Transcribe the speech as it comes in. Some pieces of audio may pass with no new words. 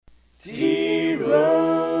Like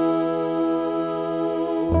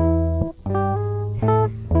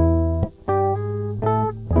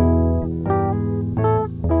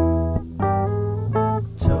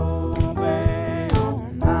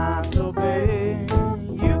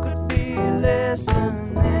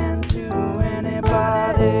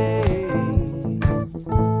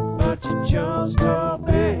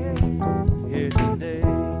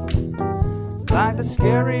the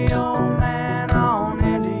scary old man on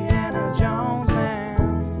Indiana Jones,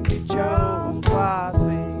 man, you chose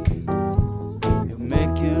wisely. He'll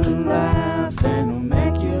make you laugh and he'll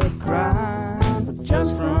make you cry, but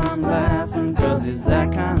just from laughing, 'cause he's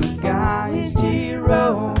that kind of guy. He's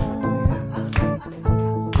T-Row,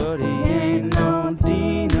 but he ain't no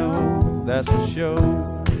Dino, that's for sure.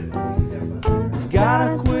 He's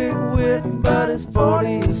got a quick wit, but his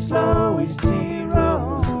 40 is slow. He's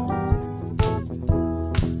T-Row.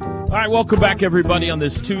 All right, welcome back, everybody, on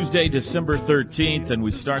this Tuesday, December 13th, and we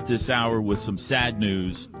start this hour with some sad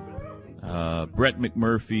news. Brett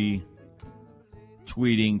McMurphy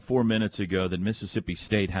tweeting 4 minutes ago that Mississippi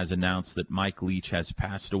State has announced that Mike Leach has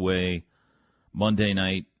passed away Monday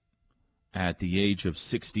night at the age of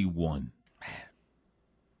 61.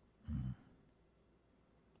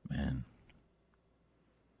 Man.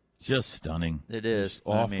 Just stunning. It is. Just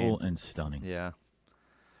awful and stunning. Yeah.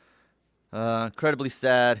 Incredibly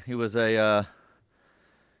sad. He was a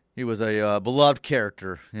beloved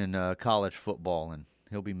character in college football, and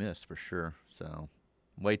he'll be missed for sure. So,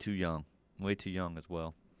 way too young as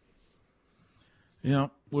well. You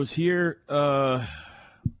know, was here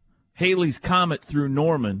Haley's Comet through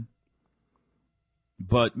Norman,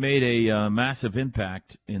 but made a massive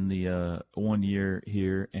impact in the 1 year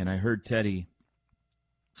here. And I heard Teddy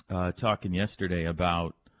talking yesterday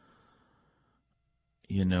about,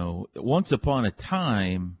 you know, once upon a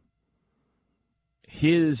time,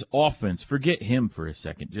 his offense, forget him for a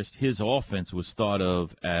second, just his offense was thought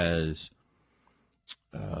of as,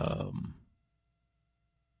 you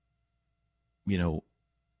know,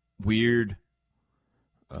 weird,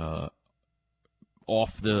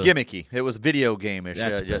 off the... Gimmicky. It was video game-ish.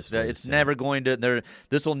 It's never going to...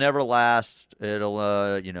 This will never last.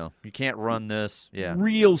 It'll, you know, you can't run this. Yeah.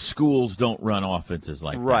 Real schools don't run offenses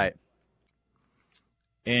like that. Right.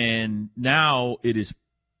 And now it is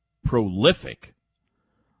prolific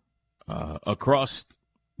across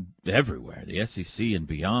everywhere, the SEC and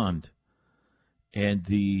beyond. And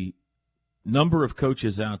the number of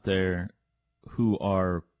coaches out there who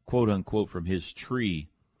are, quote unquote, from his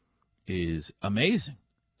tree is amazing.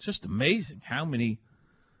 Just amazing how many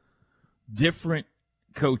different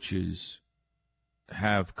coaches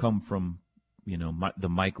have come from, you know, the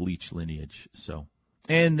Mike Leach lineage. So,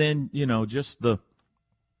 and then, you know, just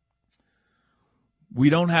we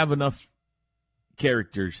don't have enough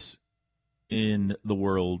characters in the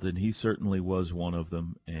world, and he certainly was one of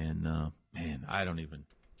them. And, man, I'm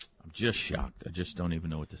just shocked. I just don't even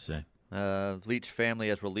know what to say. Leach family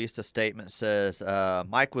has released a statement, says,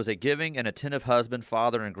 Mike was a giving and attentive husband,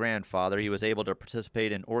 father, and grandfather. He was able to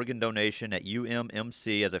participate in organ donation at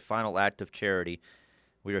UMMC as a final act of charity.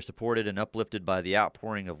 We are supported and uplifted by the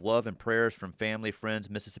outpouring of love and prayers from family, friends,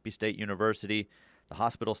 Mississippi State University, the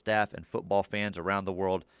hospital staff, and football fans around the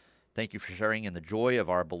world. Thank you for sharing in the joy of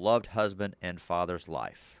our beloved husband and father's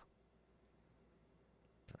life.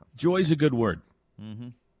 Joy's a good word.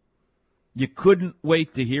 Mm-hmm. You couldn't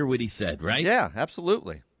wait to hear what he said, right? Yeah,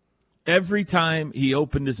 absolutely. Every time he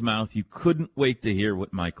opened his mouth, you couldn't wait to hear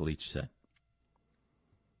what Mike Leach said.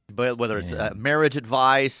 But whether it's marriage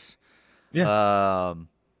advice, halftime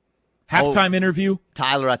interview.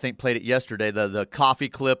 Tyler, I think, played it yesterday. The coffee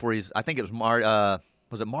clip where I think it was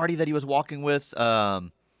Marty that he was walking with,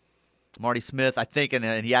 Marty Smith, I think,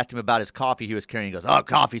 and he asked him about his coffee he was carrying. He goes, "Oh,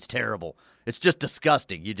 coffee's terrible. It's just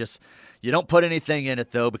disgusting. You don't put anything in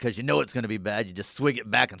it, though, because you know it's going to be bad. You just swig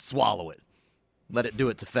it back and swallow it. Let it do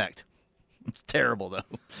its effect." It's terrible, though.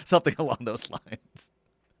 Something along those lines.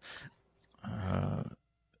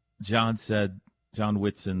 John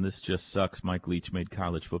Whitson, this just sucks. Mike Leach made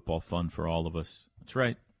college football fun for all of us. That's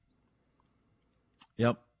right.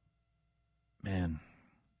 Yep. Man.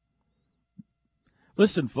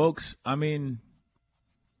 Listen, folks, I mean,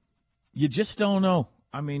 you just don't know.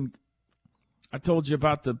 I mean, I told you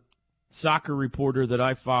about the soccer reporter that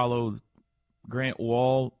I follow, Grant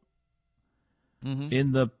Wall,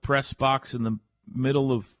 in the press box in the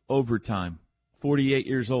middle of overtime, 48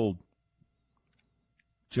 years old,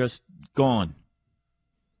 just gone.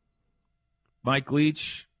 Mike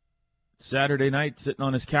Leach, Saturday night, sitting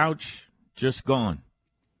on his couch, just gone.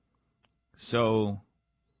 So,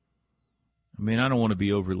 I mean, I don't want to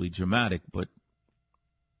be overly dramatic, but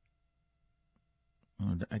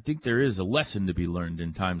I think there is a lesson to be learned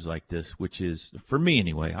in times like this, which is, for me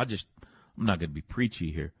anyway, I'm not going to be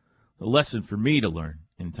preachy here. The lesson for me to learn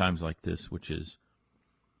in times like this, which is,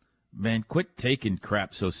 man, quit taking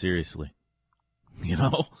crap so seriously. You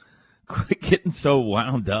know? Quit getting so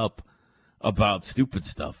wound up about stupid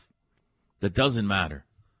stuff that doesn't matter.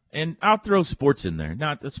 And I'll throw sports in there.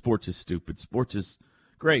 Not that sports is stupid. Sports is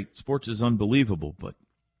great. Sports is unbelievable. But,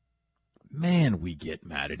 man, we get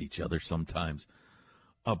mad at each other sometimes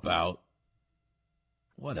about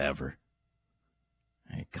whatever.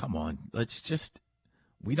 Hey, come on.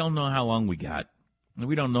 We don't know how long we got.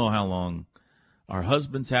 We don't know how long our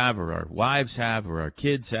husbands have or our wives have or our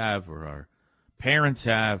kids have or our parents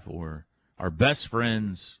have or our best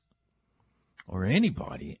friends or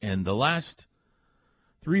anybody. And the last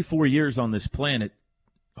 3-4 years on this planet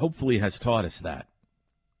hopefully has taught us that.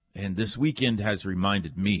 And this weekend has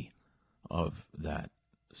reminded me of that.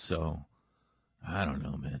 So, I don't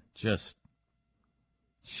know, man. Just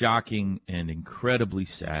shocking and incredibly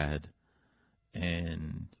sad.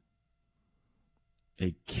 And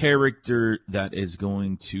a character that is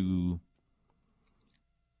going to...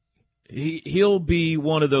 He'll be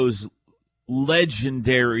one of those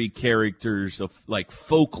legendary characters of like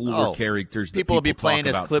folklore characters that people will be playing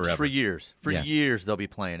as clips forever. for years. For Yes. years they'll be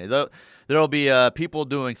playing it. There'll be people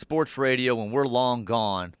doing sports radio when we're long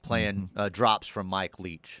gone playing drops from Mike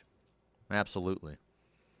Leach. Absolutely.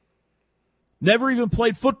 Never even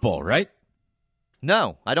played football, right?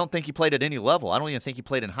 No, I don't think he played at any level. I don't even think he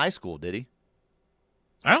played in high school, did he?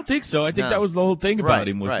 I don't think so. I think No. that was the whole thing about Right,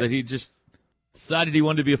 him was right. that he just decided he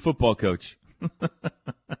wanted to be a football coach.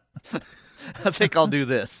 I think I'll do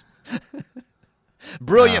this.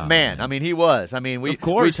 Brilliant man. man. I mean, he was. I mean, we Of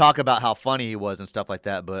course. talk about how funny he was and stuff like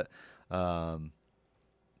that, but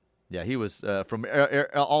yeah, he was, from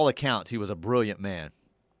all accounts, he was a brilliant man.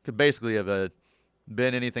 Could basically have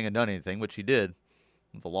been anything and done anything, which he did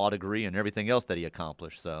with a law degree and everything else that he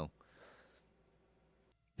accomplished. So,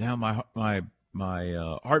 Now my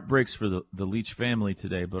heart breaks for the Leach family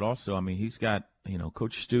today, but also, I mean, he's got,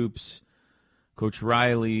 Coach Stoops, Coach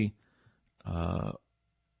Riley,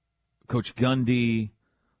 Coach Gundy,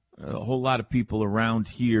 a whole lot of people around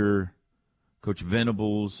here, Coach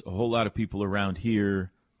Venables, a whole lot of people around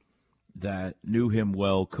here that knew him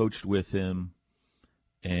well, coached with him,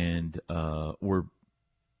 and were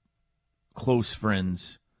close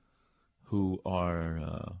friends who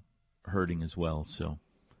are hurting as well. So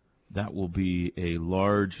that will be a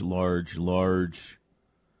large, large, large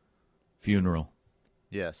funeral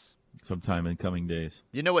yes. sometime in coming days.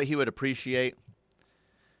 You know what he would appreciate?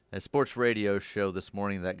 A sports radio show this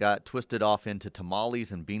morning that got twisted off into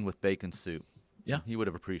tamales and bean with bacon soup. Yeah. He would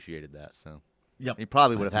have appreciated that. So Yep. he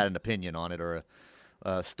probably would have had an opinion on it or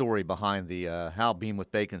a story behind the how bean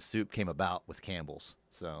with bacon soup came about with Campbell's.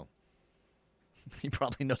 So he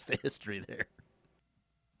probably knows the history there.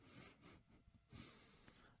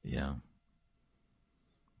 Yeah.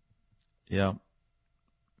 Yeah.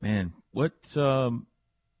 Man, what's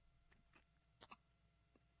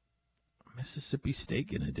Mississippi State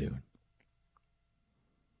going to do?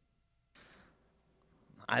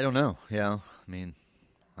 I don't know. Yeah. I mean,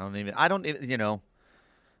 I don't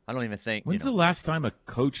even think. When's the last time a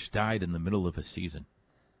coach died in the middle of a season?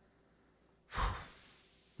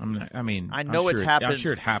 I know I'm it's sure happened. I'm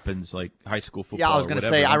sure it happens like high school football. Yeah, I was going to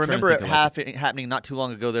say, I remember it happening. happening not too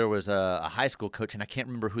long ago. There was a high school coach, and I can't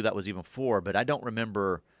remember who that was even for, but I don't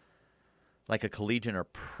remember like a collegiate or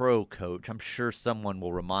pro coach. I'm sure someone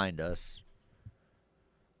will remind us.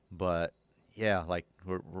 But, yeah, like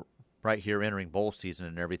we're right here entering bowl season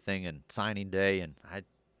and everything and signing day, and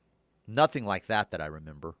nothing like that I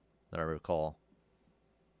remember, that I recall.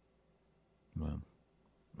 Well,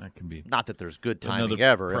 that can be. Not that there's good timing another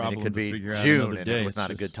ever. I mean, problem it could to be figure out June, another and day. it was It's not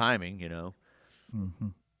a good just- timing, Mm-hmm.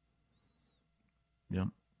 Yeah.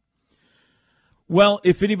 Well,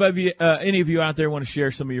 if any of you out there want to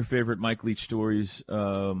share some of your favorite Mike Leach stories,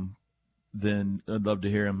 then I'd love to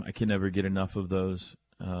hear them. I can never get enough of those.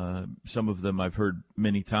 Some of them I've heard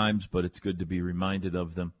many times, but it's good to be reminded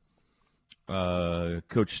of them.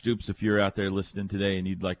 Coach Stoops, if you're out there listening today and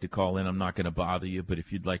you'd like to call in, I'm not going to bother you, but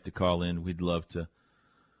if you'd like to call in, we'd love to,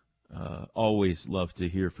 always love to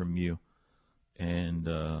hear from you. And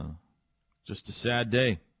just a sad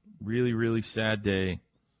day, really, really sad day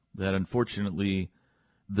that unfortunately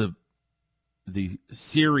the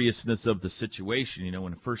seriousness of the situation,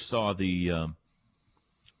 when I first saw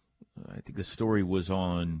I think the story was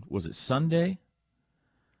it Sunday?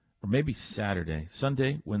 Or maybe Saturday.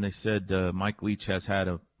 Sunday, when they said Mike Leach has had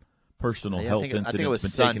a personal health incident. I think it was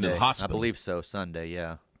been Sunday. taken to the hospital. I believe so, Sunday,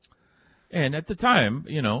 yeah. And at the time,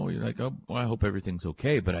 you're like, oh, well, I hope everything's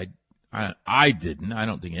okay. But I didn't. I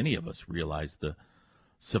don't think any of us realized the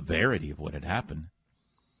severity of what had happened.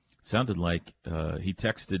 It sounded like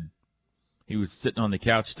he was sitting on the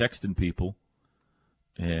couch texting people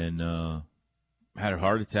and had a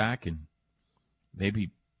heart attack, and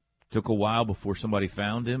maybe took a while before somebody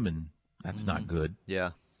found him, and that's not good.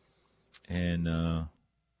 Yeah. And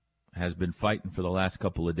has been fighting for the last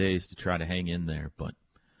couple of days to try to hang in there. But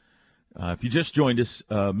if you just joined us,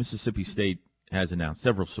 Mississippi State has announced,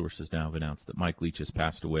 several sources now have announced, that Mike Leach has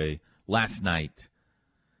passed away last night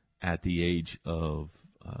at the age of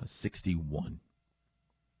 61.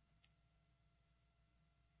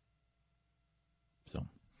 So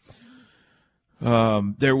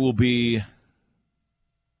it will be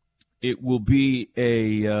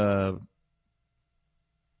a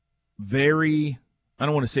very, I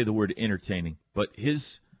don't want to say the word entertaining, but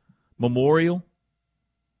his memorial,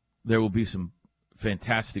 there will be some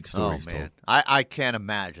fantastic stories told. I can't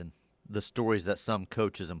imagine the stories that some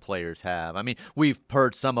coaches and players have. I mean, we've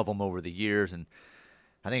heard some of them over the years, and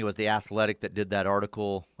I think it was The Athletic that did that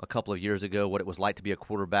article a couple of years ago, what it was like to be a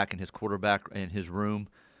quarterback in his room.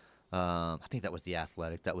 I think that was The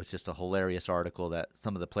Athletic. That was just a hilarious article that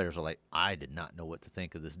some of the players are like, I did not know what to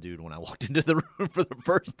think of this dude when I walked into the room for the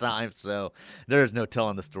first time. So there's no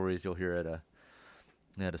telling the stories you'll hear at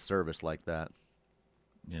a service like that.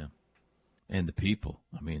 Yeah. And the people.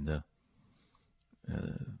 I mean,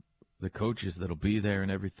 the coaches that'll be there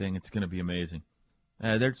and everything, it's going to be amazing.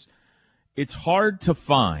 It's hard to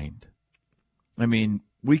find. I mean,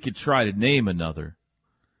 we could try to name another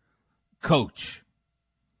coach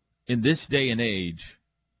in this day and age,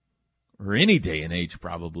 or any day and age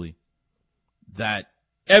probably, that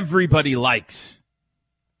everybody likes.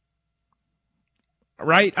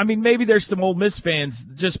 Right? I mean, maybe there's some Ole Miss fans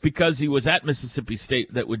just because he was at Mississippi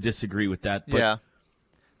State that would disagree with that. But yeah.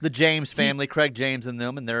 The James family, Craig James and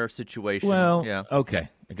them, and their situation. Well, yeah. Okay,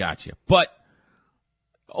 I got you. But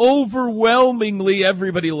overwhelmingly,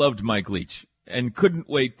 everybody loved Mike Leach and couldn't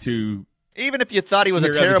wait to. Even if you thought he was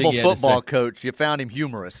a terrible football coach, you found him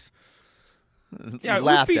humorous.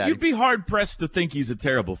 Yeah, you'd be hard-pressed to think he's a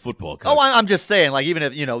terrible football coach. Oh, I'm just saying, like, even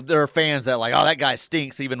if, there are fans that like, oh, that guy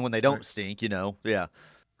stinks even when they don't stink, yeah.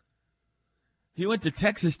 He went to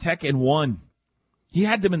Texas Tech and won. He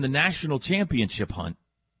had them in the national championship hunt.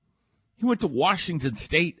 He went to Washington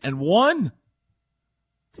State and won.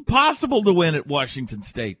 It's impossible to win at Washington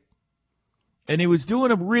State. And he was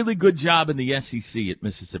doing a really good job in the SEC at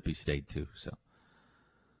Mississippi State, too. So,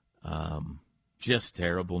 just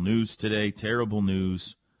terrible news today. Terrible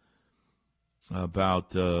news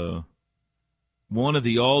about one of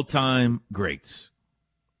the all-time greats.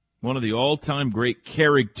 One of the all-time great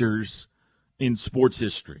characters in sports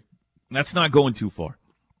history. That's not going too far.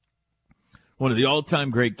 One of the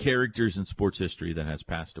all-time great characters in sports history that has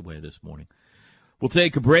passed away this morning. We'll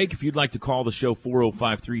take a break. If you'd like to call the show,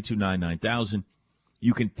 405-329-9000.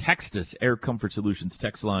 You can text us, Air Comfort Solutions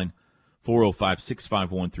text line,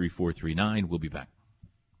 405-651-3439. We'll be back.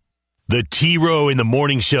 The T-Row in the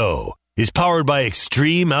Morning Show is powered by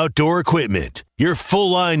Extreme Outdoor Equipment, your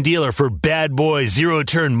full-line dealer for bad boy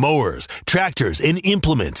zero-turn mowers, tractors, and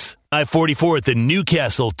implements. I-44 at the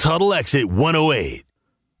Newcastle Tuttle Exit 108.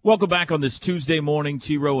 Welcome back on this Tuesday morning,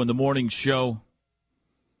 T-Row in the Morning Show.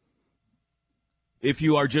 If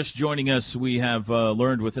you are just joining us, we have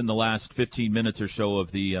learned within the last 15 minutes or so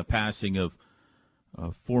of the passing of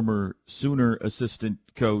former Sooner assistant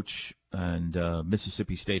coach and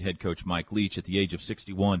Mississippi State head coach Mike Leach at the age of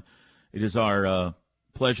 61. It is our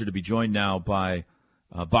pleasure to be joined now by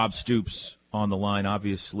Bob Stoops on the line,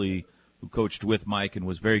 obviously, who coached with Mike and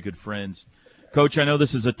was very good friends. Coach, I know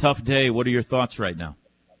this is a tough day. What are your thoughts right now?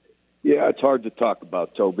 Yeah, it's hard to talk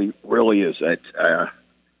about, Toby. It really is. It's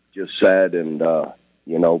just sad and,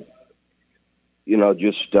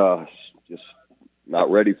 just not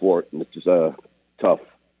ready for it. And it's tough.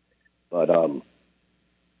 But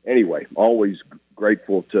anyway, always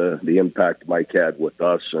grateful to the impact Mike had with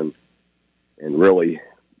us and really,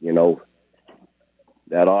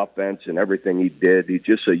 that offense and everything he did. He's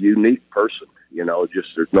just a unique person, just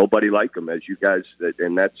there's nobody like him, as you guys,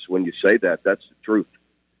 and that's when you say that, that's the truth.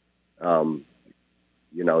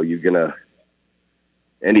 You're going to,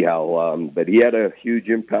 anyhow, but he had a huge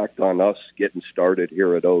impact on us getting started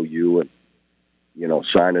here at OU and,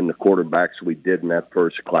 signing the quarterbacks we did in that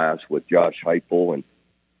first class with Josh Heupel and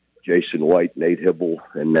Jason White, Nate Hibble.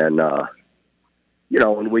 And then,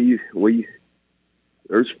 and we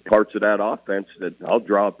there's parts of that offense that I'll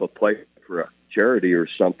draw up a play for a charity or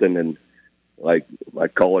something. And like I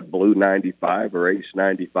call it Blue 95 or Ace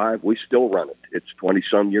 95. We still run it. It's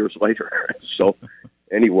 20-some years later. So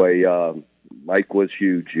anyway, Mike was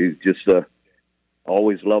huge. He just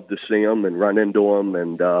always loved to see him and run into him.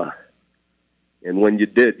 And when you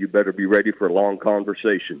did, you better be ready for a long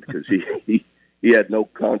conversation because he had no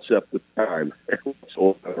concept of time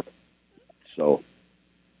whatsoever. So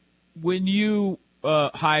when you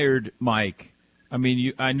hired Mike, I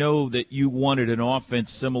mean, I know that you wanted an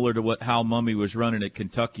offense similar to what Hal Mumme was running at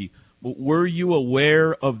Kentucky. But were you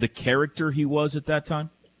aware of the character he was at that time?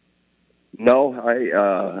 No,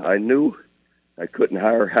 I knew I couldn't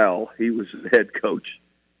hire Hal. He was the head coach,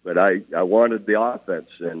 but I wanted the offense,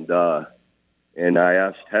 and I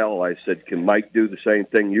asked Hal. I said, "Can Mike do the same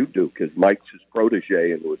thing you do?" Because Mike's his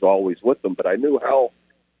protege and was always with them. But I knew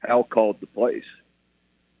Hal called the plays.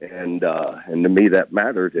 And to me that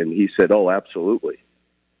mattered, and he said, "Oh, absolutely."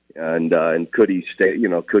 And could he stay? You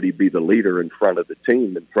know, could he be the leader in front of the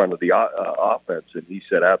team, in front of the offense? And he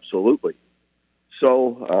said, "Absolutely."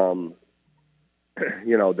 So,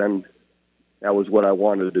 you know, then that was what I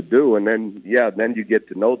wanted to do. And then, then you get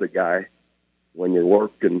to know the guy when you're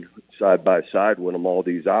working side by side with him all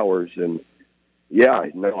these hours. And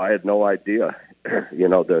I had no idea, you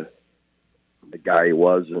know, the guy he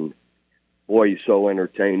was, and boy, he's so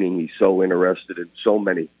entertaining. He's so interested in so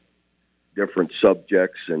many different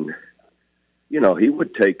subjects. And, you know, he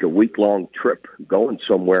would take a week-long trip going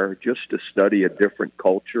somewhere just to study a different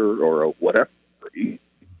culture or whatever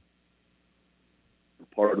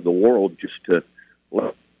part of the world just to,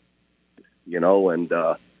 you know, and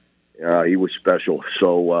he was special.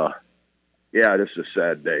 So, this is a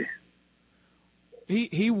sad day.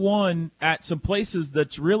 He won at some places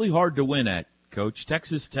that's really hard to win at, Coach.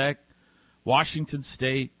 Texas Tech, Washington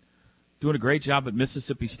State, doing a great job at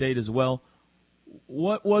Mississippi State as well.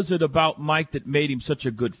 What was it about Mike that made him such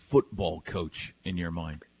a good football coach in your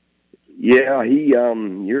mind? Yeah,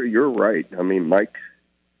 you're right. I mean, Mike,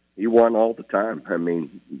 he won all the time. I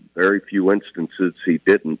mean, very few instances he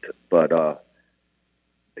didn't, but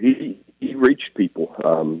he reached people,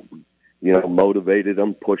 you know, motivated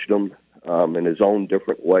them, pushed them in his own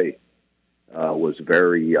different way. Was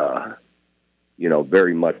very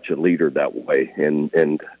very much a leader that way,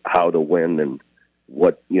 and how to win, and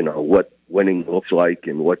what winning looks like,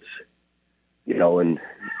 and what's, you know, and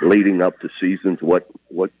leading up to seasons, what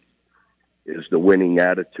is the winning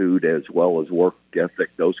attitude as well as work ethic,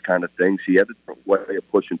 those kind of things. He had a different way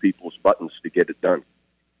of pushing people's buttons to get it done.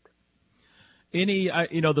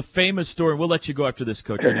 The famous story, we'll let you go after this,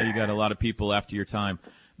 Coach. I know you got a lot of people after your time.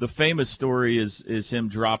 The famous story is him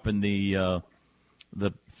dropping the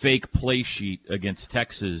fake play sheet against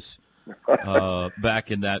Texas back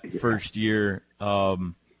in that first year.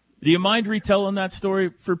 Do you mind retelling that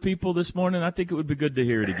story for people this morning? I think it would be good to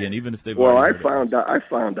hear it again, even if they've already heard it. I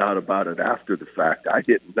found out about it after the fact. I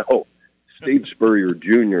didn't know. Steve Spurrier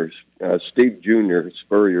Jr.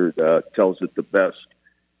 Spurrier tells it the best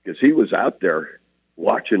because he was out there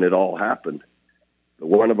watching it all happen.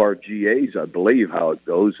 One of our GAs, I believe how it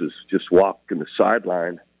goes, is just walking the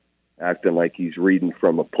sideline, acting like he's reading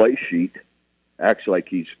from a play sheet, acts like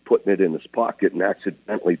he's putting it in his pocket, and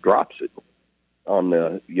accidentally drops it on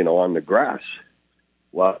the grass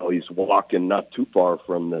while he's walking not too far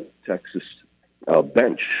from the Texas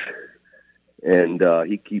bench. And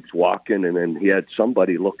he keeps walking, and then he had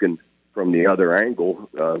somebody looking from the other angle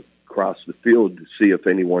across the field to see if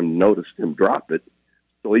anyone noticed him drop it.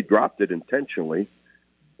 So he dropped it intentionally,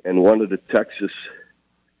 and one of the Texas,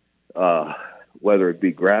 whether it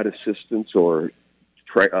be grad assistants or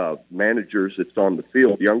managers that's on the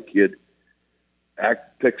field, young kid,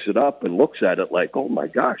 picks it up and looks at it like, oh my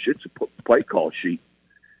gosh, it's a play call sheet,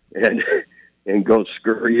 and goes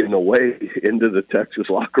scurrying away into the Texas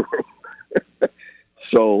locker room.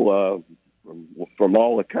 So from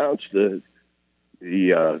all accounts, the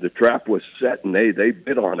trap was set, and they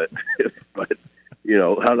bid on it. But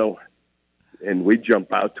and we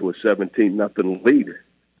jump out to a 17-0 lead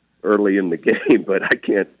early in the game. But I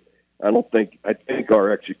think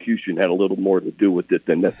our execution had a little more to do with it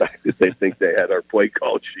than the fact that they think they had our play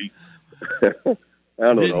call sheet. I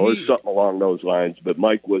don't know. It's something along those lines. But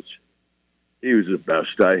Mike was the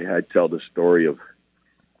best. I tell the story of,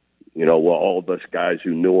 all of us guys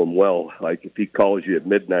who knew him well. Like if he calls you at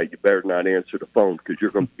midnight, you better not answer the phone because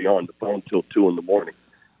you're going to be on the phone till 2 a.m.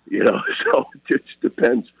 So it just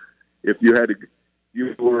depends. If you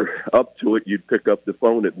were up to it, you'd pick up the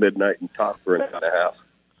phone at midnight and talk for an hour and a half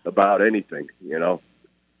about anything.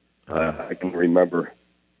 I can remember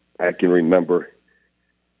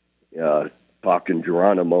talking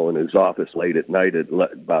Geronimo in his office late at night at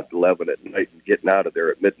about 11 at night and getting out of there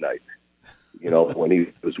at midnight. You know, when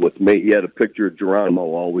he was with me, he had a picture of Geronimo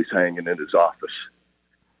always hanging in his office.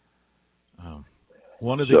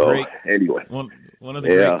 One of the great anyway. One of the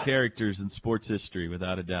great characters in sports history,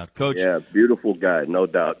 without a doubt. Coach. Yeah, beautiful guy, no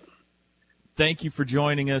doubt. Thank you for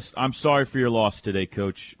joining us. I'm sorry for your loss today,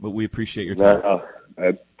 Coach, but we appreciate your time.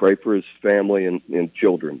 I pray for his family and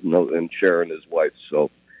children, and Sharon, his wife. So,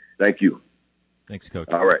 thank you. Thanks, Coach.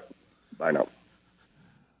 All right. Bye now.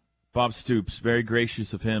 Bob Stoops, very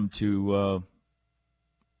gracious of him to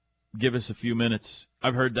give us a few minutes.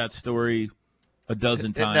 I've heard that story a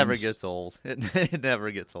dozen times. It never gets old. It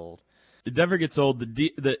never gets old. It never gets old.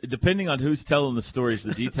 Depending on who's telling the stories,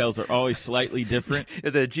 the details are always slightly different.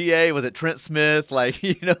 Is it GA? Was it Trent Smith? Like,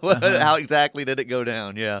 you know, how exactly did it go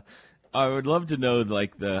down? Yeah. I would love to know,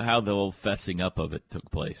 like, how the whole fessing up of it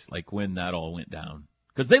took place, like when that all went down.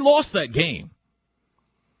 Because they lost that game.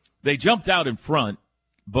 They jumped out in front,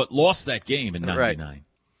 but lost that game in 99. Right.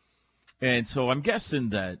 And so I'm guessing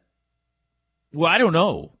that, well, I don't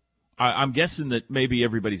know. I'm guessing that maybe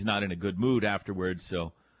everybody's not in a good mood afterwards,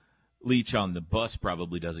 so Leach on the bus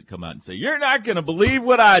probably doesn't come out and say, "You're not going to believe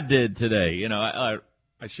what I did today." You know,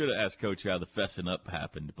 I should have asked Coach how the fessing up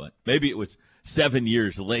happened, but maybe it was 7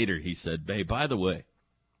 years later he said, "Hey, by the way,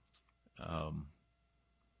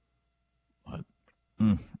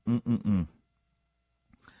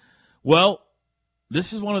 well,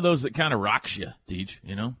 this is one of those that kind of rocks you, Deej,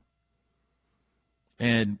 you know?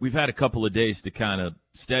 And we've had a couple of days to kind of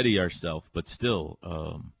steady ourselves, but still,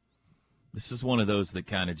 this is one of those that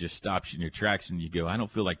kind of just stops you in your tracks and you go, I don't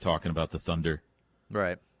feel like talking about the Thunder.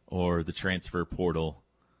 Right. Or the transfer portal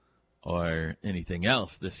or anything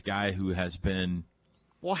else. This guy who has been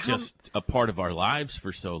just a part of our lives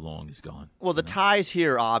for so long is gone. Well, the ties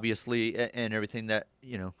here, obviously, and everything that,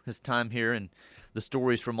 you know, his time here and the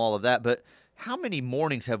stories from all of that. But how many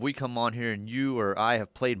mornings have we come on here and you or I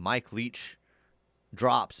have played Mike Leach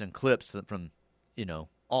drops and clips from, you know,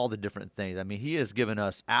 all the different things. I mean, he has given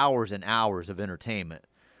us hours and hours of entertainment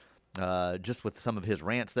just with some of his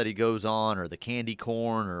rants that he goes on or the candy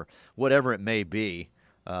corn or whatever it may be.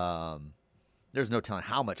 There's no telling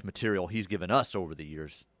how much material he's given us over the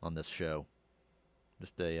years on this show.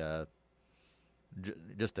 Just a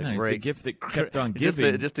great the gift that kept on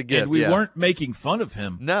giving. Just a gift, and we weren't making fun of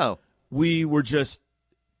him. No. We were just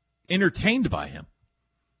entertained by him.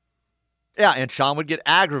 Yeah, and Sean would get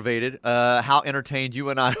aggravated how entertained you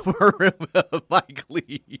and I were of Mike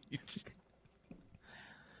Leach.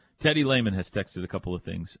 Teddy Lehman has texted a couple of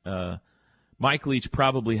things. Mike Leach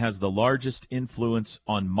probably has the largest influence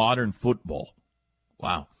on modern football.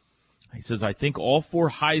 Wow. He says, I think all 4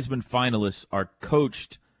 Heisman finalists are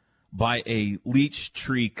coached by a Leach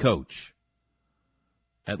tree coach.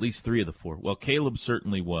 At least 3 of the 4. Well, Caleb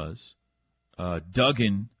certainly was.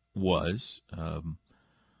 Duggan was.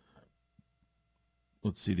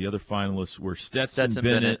 Let's see, the other finalists were Stetson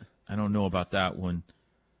Bennett. I don't know about that one.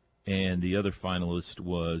 And the other finalist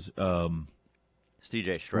was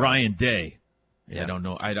C.J. Stroud. Ryan Day. Yeah. I don't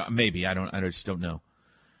know. I just don't know.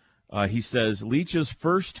 He says, Leach's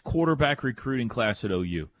first quarterback recruiting class at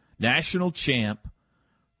OU. National champ,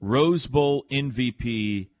 Rose Bowl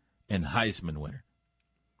MVP, and Heisman winner.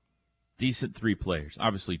 Decent 3 players.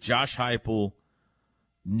 Obviously, Josh Heupel,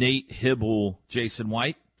 Nate Hibble, Jason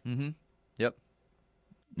White. Mm-hmm. Yep.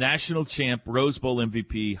 National champ, Rose Bowl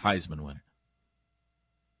MVP, Heisman winner.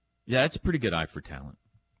 Yeah, that's a pretty good eye for talent.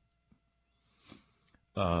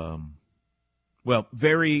 Well,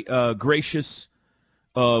 very gracious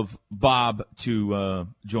of Bob to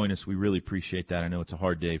join us. We really appreciate that. I know it's a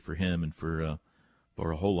hard day for him and for a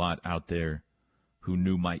whole lot out there who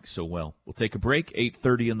knew Mike so well. We'll take a break,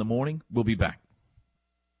 8:30 in the morning. We'll be back.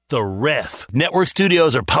 The Ref. Network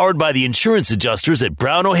studios are powered by the insurance adjusters at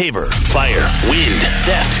Brown O'Haver. Fire, wind,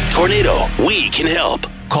 theft, tornado. We can help.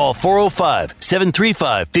 Call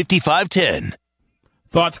 405-735-5510.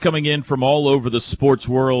 Thoughts coming in from all over the sports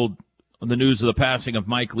world on the news of the passing of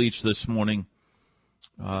Mike Leach this morning.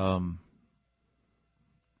 Of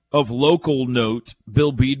local note,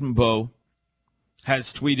 Bill Bedenbaugh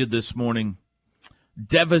has tweeted this morning,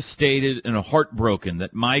 devastated and heartbroken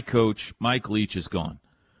that my coach, Mike Leach, is gone.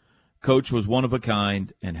 Coach was one of a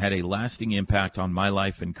kind and had a lasting impact on my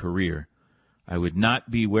life and career. I would not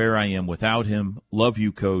be where I am without him. Love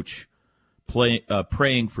you, Coach.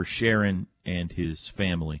 Praying for Sharon and his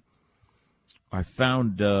family. I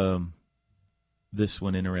found this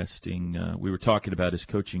one interesting. We were talking about his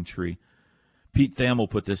coaching tree. Pete Thamel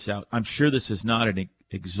put this out. I'm sure this is not an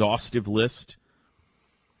exhaustive list,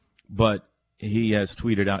 but he has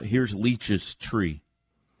tweeted out, here's Leach's tree.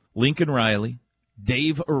 Lincoln Riley,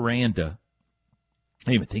 Dave Aranda.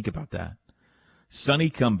 I didn't even think about that. Sonny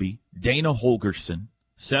Cumbie, Dana Holgerson,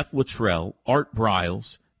 Seth Luttrell, Art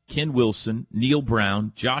Briles, Ken Wilson, Neil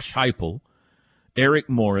Brown, Josh Heupel, Eric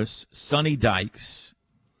Morris, Sonny Dykes,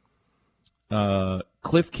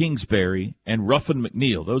 Cliff Kingsbury, and Ruffin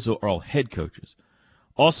McNeil. Those are all head coaches.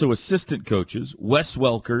 Also assistant coaches, Wes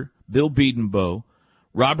Welker, Bill Bedenbaugh,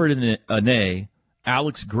 Robert Ane,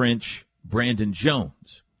 Alex Grinch, Brandon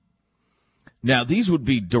Jones. Now, these would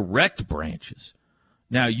be direct branches.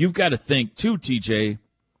 Now, you've got to think, too, TJ,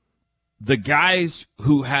 the guys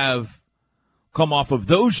who have come off of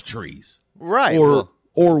those trees. Right. Or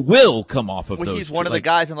will come off of those trees. He's one of the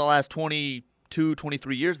guys in the last 22,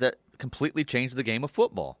 23 years that completely changed the game of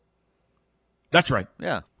football. That's right.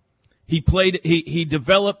 Yeah. He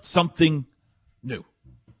developed something new.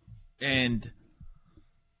 And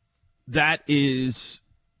that is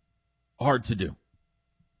hard to do.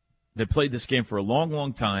 They played this game for a long,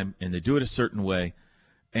 long time, and they do it a certain way.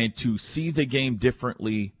 And to see the game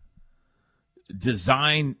differently,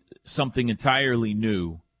 design something entirely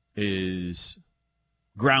new is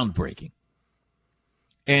groundbreaking.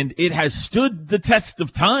 And it has stood the test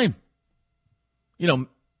of time. You know,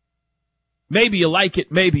 maybe you like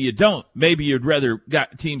it, maybe you don't. Maybe you'd rather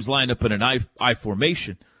got teams lined up in an I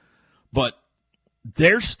formation. But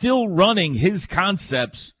they're still running his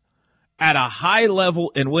concepts at a high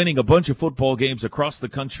level and winning a bunch of football games across the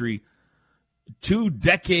country 2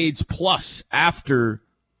 decades plus after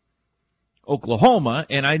Oklahoma.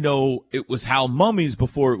 And I know it was Hal Mummy's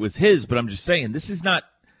before it was his, but I'm just saying this is not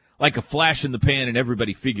like a flash in the pan and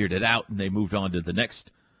everybody figured it out and they moved on to the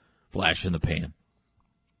next flash in the pan.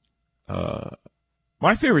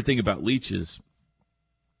 My favorite thing about Leach is,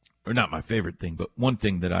 or not my favorite thing, but one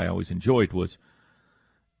thing that I always enjoyed was,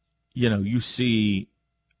 you know, you see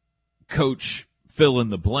coach fill in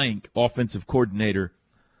the blank, offensive coordinator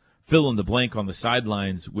fill in the blank on the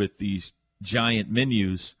sidelines with these giant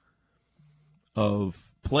menus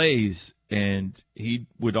of plays, and he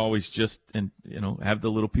would always just, have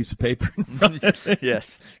the little piece of paper in front of it.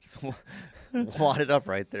 Yes. Wad it up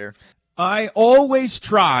right there. I always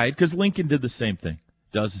tried, because Lincoln did the same thing,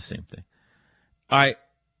 does the same thing. I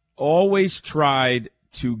always tried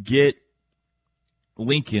to get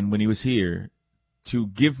Lincoln, when he was here, to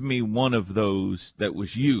give me one of those that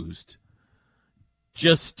was used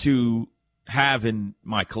just to have in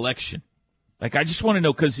my collection. Like, I just want to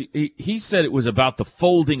know, because he said it was about the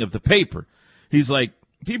folding of the paper. He's like,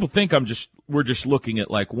 people think we're just looking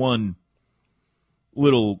at like one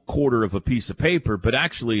little quarter of a piece of paper, but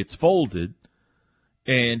actually it's folded.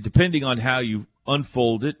 And depending on how you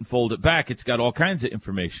unfold it and fold it back, it's got all kinds of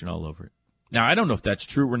information all over it. Now, I don't know if that's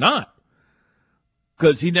true or not,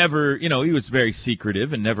 because he never, he was very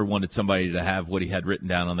secretive and never wanted somebody to have what he had written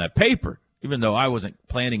down on that paper, even though I wasn't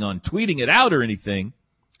planning on tweeting it out or anything.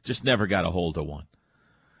 Just never got a hold of one.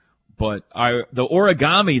 But the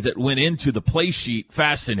origami that went into the play sheet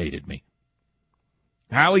fascinated me.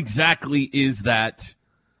 How exactly is that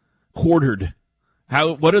quartered?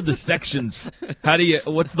 What are the sections?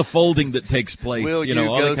 What's the folding that takes place? Will you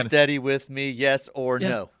go steady with me, yes or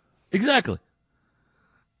no? Exactly.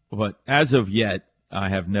 But as of yet, I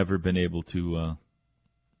have never been able to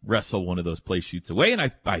wrestle one of those play sheets away, and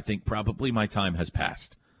I think probably my time has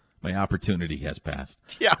passed. My opportunity has passed.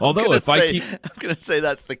 Yeah, I'm going to say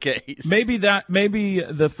that's the case. Maybe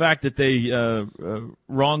the fact that they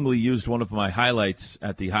wrongly used one of my highlights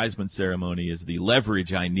at the Heisman ceremony is the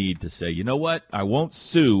leverage I need to say, you know what? I won't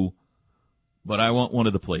sue, but I want one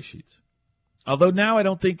of the play sheets. Although now I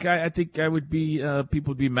don't think I think I would be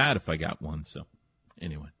people would be mad if I got one. So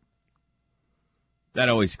anyway, that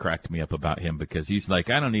always cracked me up about him, because he's like,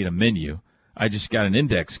 I don't need a menu. I just got an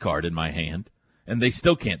index card in my hand. And they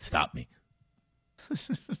still can't stop me.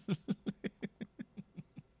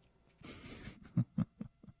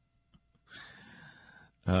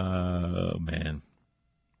 Oh, man.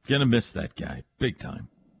 Gonna miss that guy. Big time.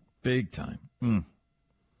 Big time.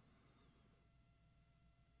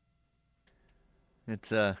 It's,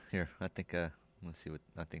 here, I think, let's see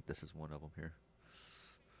I think this is one of them here.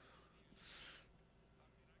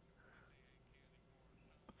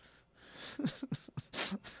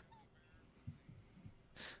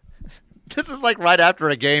 This is like right after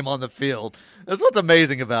a game on the field. That's what's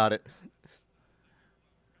amazing about it.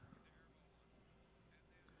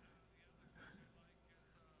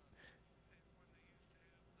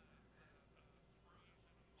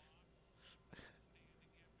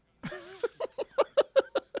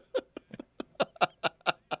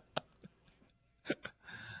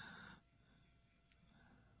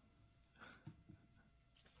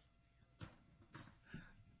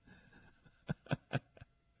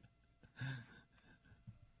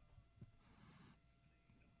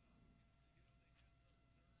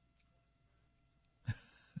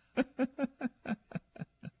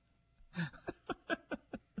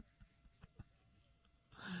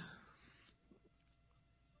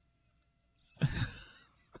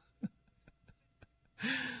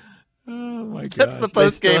 Oh my gosh. That's the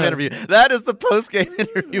post-game interview. That is the post-game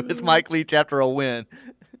interview with Mike Leach after a win.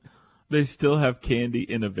 They still have candy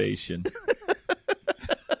innovation.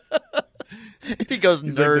 He goes,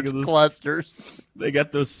 nerds clusters. They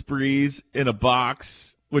got those sprees in a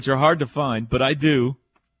box, which are hard to find, but I do.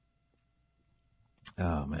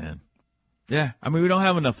 Oh, man. Yeah, I mean, we don't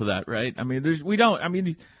have enough of that, right? I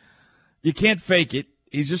mean, you can't fake it.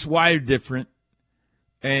 He's just wired different.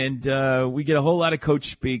 And we get a whole lot of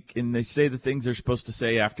coach speak, and they say the things they're supposed to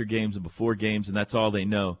say after games and before games, and that's all they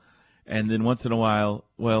know. And then once in a while,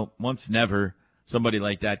 well, once never, somebody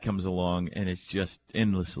like that comes along, and it's just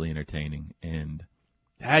endlessly entertaining. And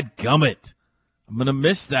dadgummit, I'm going to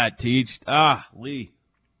miss that, Teach. Lee.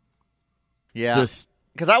 Yeah.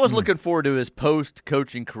 Because I was looking forward to his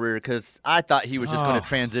post-coaching career because I thought he was just going to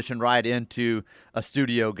transition right into a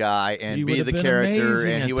studio guy and be the character,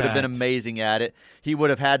 and he would have been amazing at it. He would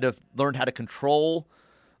have had to learn how to control,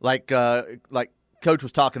 like Coach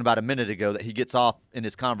was talking about a minute ago, that he gets off in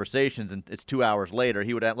his conversations and it's 2 hours later.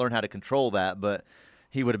 He would have learned how to control that, but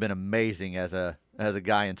he would have been amazing as a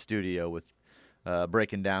guy in studio with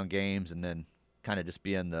breaking down games and then kind of just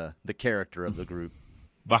being the character of the group.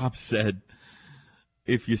 Bob said,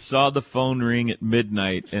 if you saw the phone ring at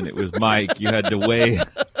midnight and it was Mike, you had to weigh.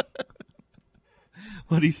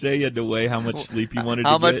 What did he say? You had to weigh how much sleep you wanted to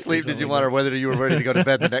get? How much sleep did you want, or whether you were ready to go to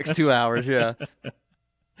bed the next 2 hours? Yeah.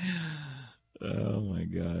 Oh, my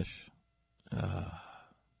gosh.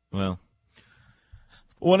 Well,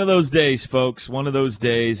 one of those days, folks, one of those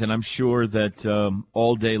days, and I'm sure that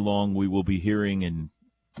all day long we will be hearing and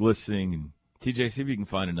listening. And TJ, see if you can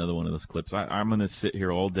find another one of those clips. I'm going to sit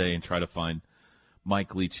here all day and try to find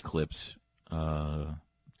Mike Leach clips to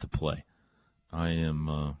play. I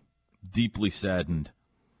am deeply saddened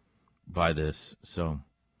by this. So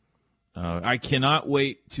I cannot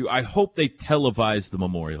wait to – I hope they televise the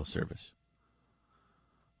memorial service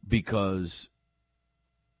because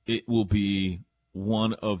it will be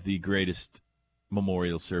one of the greatest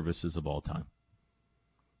memorial services of all time.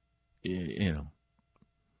 You know,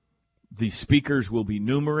 the speakers will be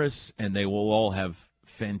numerous, and they will all have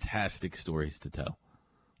fantastic stories to tell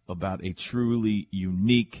about a truly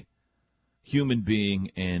unique human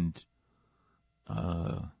being and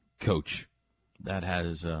coach that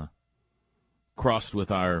has crossed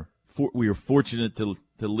with our we were fortunate to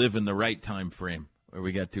live in the right time frame where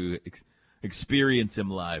we got to experience him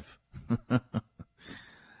live.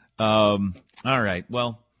 All right,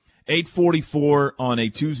 well, 8:44 on a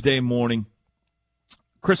Tuesday morning.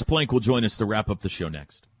 Chris Plank will join us to wrap up the show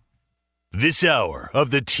next. This hour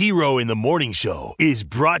of the T-Row in the Morning Show is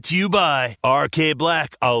brought to you by RK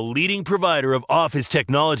Black, a leading provider of office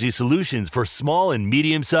technology solutions for small and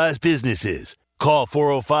medium-sized businesses. Call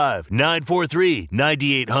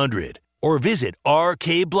 405-943-9800 or visit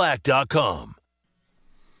rkblack.com.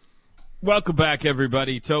 Welcome back,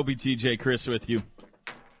 everybody. Toby, TJ, Chris with you.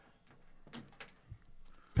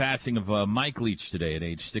 Passing of Mike Leach today at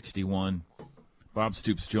age 61. Bob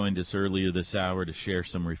Stoops joined us earlier this hour to share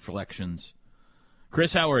some reflections.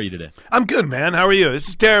 Chris, how are you today? I'm good, man. How are you? This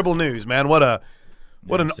is terrible news, man. What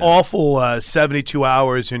an awful 72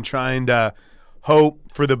 hours in trying to hope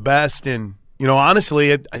for the best. And, you know,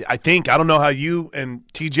 honestly, I think, I don't know how you and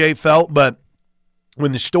TJ felt, but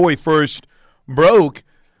when the story first broke,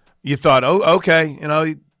 you thought, oh, okay, you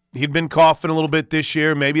know, he'd been coughing a little bit this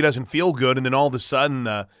year. Maybe he doesn't feel good. And then all of a sudden,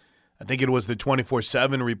 I think it was the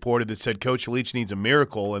 24/7 reported that said Coach Leach needs a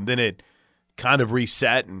miracle, and then it kind of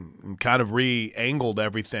reset and kind of re-angled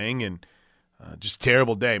everything, and just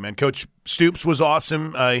terrible day, man. Coach Stoops was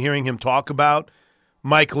awesome hearing him talk about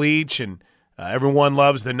Mike Leach, and everyone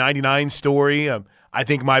loves the 99 story. I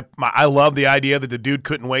think I love the idea that the dude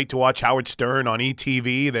couldn't wait to watch Howard Stern on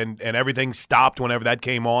ETV, and everything stopped whenever that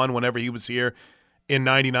came on, whenever he was here in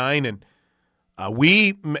 99, and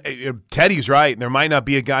Teddy's right. There might not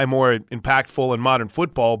be a guy more impactful in modern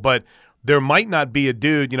football, but there might not be a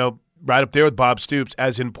dude, you know, right up there with Bob Stoops,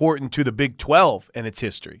 as important to the Big 12 and its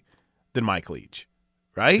history than Mike Leach,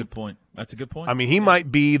 right? Good point. That's a good point. I mean, he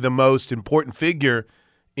might be the most important figure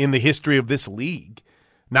in the history of this league,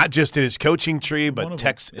 not just in his coaching tree, but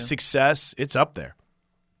success. It's up there.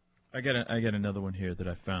 I got another one here that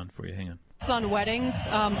I found for you. Hang on. It's on weddings.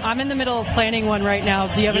 I'm in the middle of planning one right now.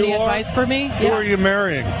 Do you have any advice for me? Who are you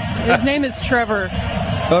marrying? His name is Trevor.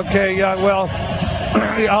 Okay, yeah, well,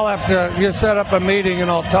 I'll have to you set up a meeting and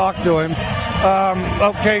I'll talk to him.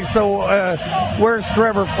 Okay, so where's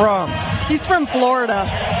Trevor from? He's from Florida.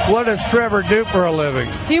 What does Trevor do for a living?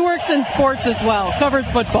 He works in sports as well, covers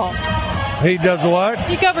football. He does what?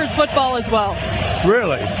 He covers football as well.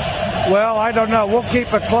 Really? Well, I don't know. We'll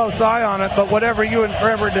keep a close eye on it, but whatever you and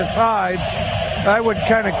Trevor decide, I would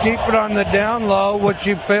kind of keep it on the down low, which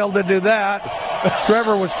you failed to do that.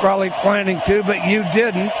 Trevor was probably planning to, but you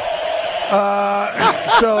didn't.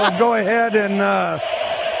 So go ahead and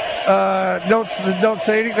don't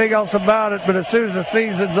say anything else about it, but as soon as the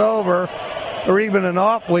season's over, or even an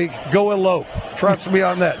off week, go elope. Trust me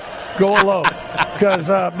on that. Go elope. Because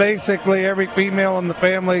basically every female in the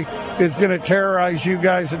family is going to terrorize you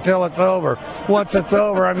guys until it's over. Once it's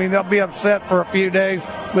over, I mean, they'll be upset for a few days,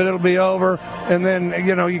 but it'll be over. And then,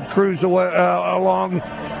 you cruise along,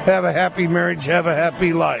 have a happy marriage, have a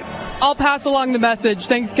happy life. I'll pass along the message.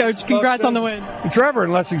 Thanks, Coach. Congrats on the win. Trevor,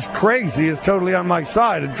 unless he's crazy, is totally on my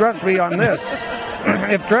side. And trust me on this.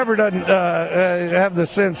 If Trevor doesn't have the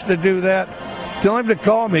sense to do that, tell him to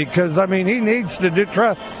call me, because, he needs to do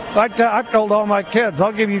trust. I've told all my kids,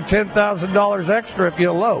 I'll give you $10,000 extra if you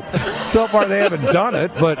elope. So far, they haven't done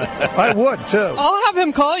it, but I would, too. I'll have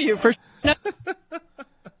him call you for sure.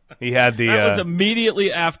 He had the. That was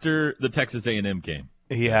immediately after the Texas A&M game.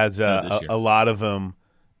 He has a lot of them.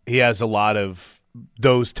 He has a lot of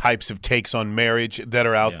those types of takes on marriage that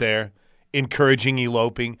are out there, encouraging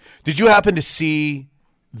eloping. Did you happen to see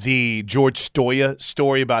the George Stoya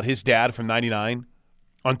story about his dad from '99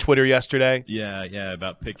 on Twitter yesterday? Yeah,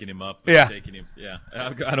 about picking him up, taking him. Yeah,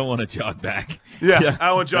 I don't want to jog back. Yeah,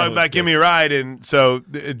 I want to jog back. Give me a ride. And so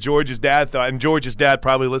George's dad thought, and George's dad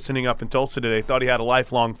probably listening up in Tulsa today, thought he had a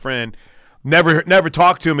lifelong friend. Never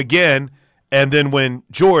talked to him again. And then when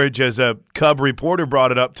George, as a Cub reporter,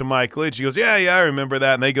 brought it up to Mike Leach, he goes, yeah, I remember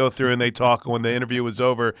that. And they go through and they talk. And when the interview was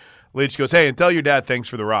over, Leach goes, hey, and tell your dad thanks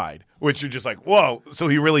for the ride, which you're just like, whoa. So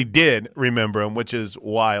he really did remember him, which is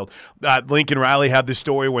wild. Lincoln Riley had this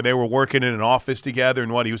story where they were working in an office together,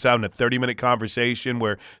 and he was having a 30-minute conversation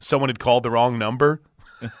where someone had called the wrong number.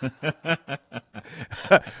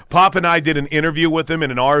 Pop and I did an interview with him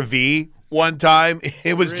in an RV one time.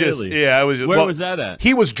 It was really? It was. Where was that at?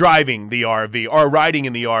 He was driving the RV or riding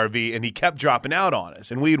in the RV, and he kept dropping out on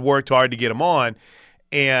us. And we had worked hard to get him on,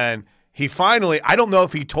 and he finally, I don't know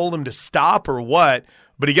if he told him to stop or what,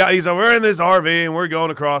 but he's like, we're in this RV and we're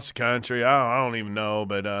going across the country. I don't even know,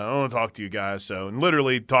 but I want to talk to you guys. So, and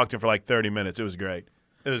literally talked to him for like 30 minutes. It was great.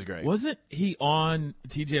 Wasn't he on,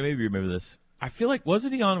 TJ, maybe you remember this. I feel like,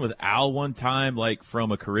 wasn't he on with Al one time, like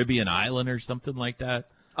from a Caribbean island or something like that?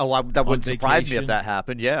 Oh, that wouldn't surprise me if that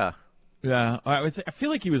happened, yeah. Yeah, I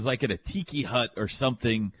feel like he was like at a tiki hut or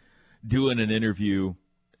something doing an interview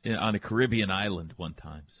on a Caribbean island one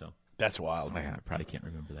time. So that's wild. I probably can't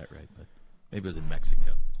remember that right, but maybe it was in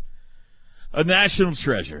Mexico. A national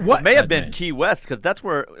treasure. What may have been Key West, because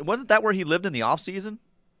wasn't that where he lived in the off season?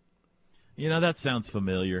 That sounds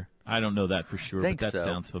familiar. I don't know that for sure, but that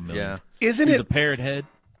sounds familiar. Yeah. He's a parrot head.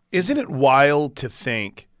 Isn't it wild to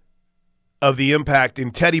think of the impact,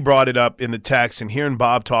 and Teddy brought it up in the text, and hearing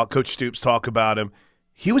Bob talk, Coach Stoops talk about him,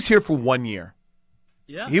 he was here for 1 year.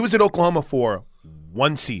 Yeah. He was at Oklahoma for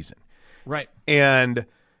one season. Right. And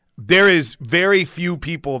there is very few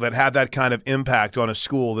people that have that kind of impact on a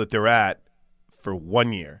school that they're at for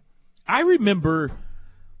 1 year. I remember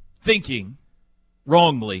thinking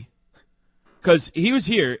wrongly, because he was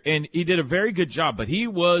here and he did a very good job, but he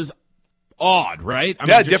was odd, right?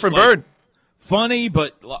 Different bird. Funny,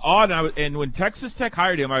 but odd. And when Texas Tech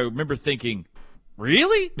hired him, I remember thinking,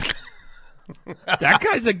 really? That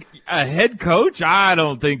guy's a head coach? I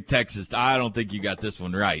don't think you got this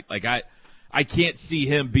one right. Like, I can't see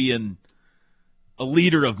him being a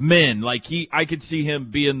leader of men. Like, I could see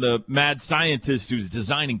him being the mad scientist who's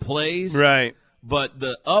designing plays. Right. But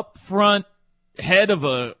the up-front head of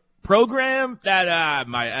a program, that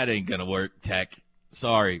ain't going to work, Tech.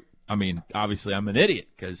 Sorry. Obviously I'm an idiot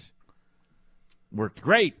because worked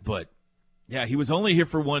great, but yeah, he was only here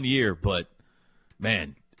for 1 year, but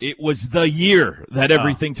man, it was the year that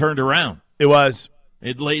everything turned around. It was.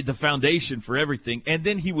 It laid the foundation for everything. And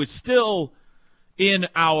then he was still in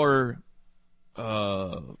our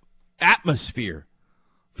atmosphere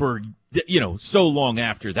for, so long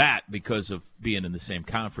after that because of being in the same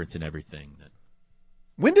conference and everything.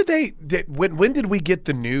 When did we get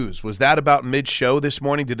the news? Was that about mid-show this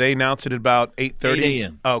morning? Did they announce it at about 8:30? 8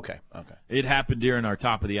 a.m. Oh, okay. It happened during our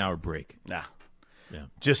top of the hour break. Nah. Yeah.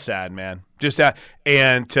 Just sad, man. Just sad.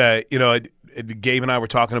 And, Gabe and I were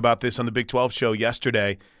talking about this on the Big 12 show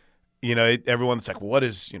yesterday. Everyone's like, what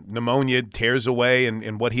is pneumonia tears away,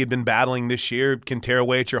 and what he had been battling this year can tear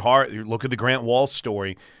away at your heart. Look at the Grant Wall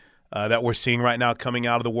story that we're seeing right now coming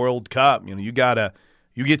out of the World Cup. You got to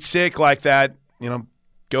You get sick like that,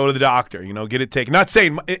 go to the doctor, get it taken. Not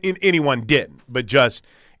saying anyone didn't, but just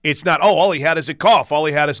it's not, all he had is a cough. All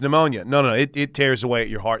he had is pneumonia. No, it tears away at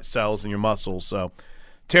your heart cells and your muscles. So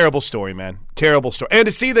terrible story, man. Terrible story. And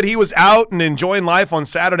to see that he was out and enjoying life on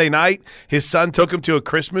Saturday night, his son took him to a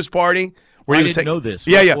Christmas party. I didn't know this.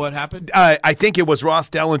 Yeah. What happened? I think it was Ross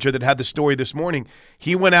Dellinger that had the story this morning.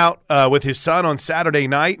 He went out with his son on Saturday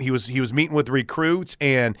night. He was meeting with recruits,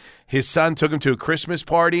 and his son took him to a Christmas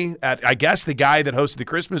party. I guess the guy that hosted the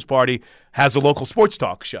Christmas party has a local sports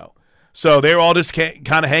talk show. So they were all just kind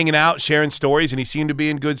of hanging out, sharing stories, and he seemed to be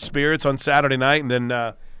in good spirits on Saturday night. And then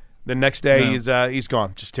the next day he's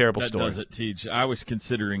gone. Just terrible story. That does it, Tej. I was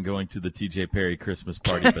considering going to the T.J. Perry Christmas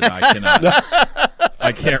party, but I cannot.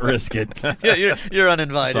 I can't risk it. Yeah, you're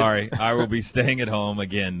uninvited. Sorry, I will be staying at home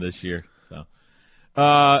again this year. So,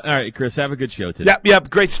 all right, Chris, have a good show today. Yep.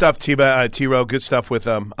 Great stuff, T-Row. Good stuff with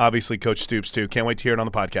obviously Coach Stoops too. Can't wait to hear it on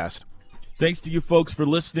the podcast. Thanks to you folks for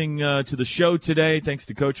listening to the show today. Thanks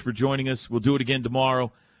to Coach for joining us. We'll do it again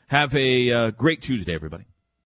tomorrow. Have a great Tuesday, everybody.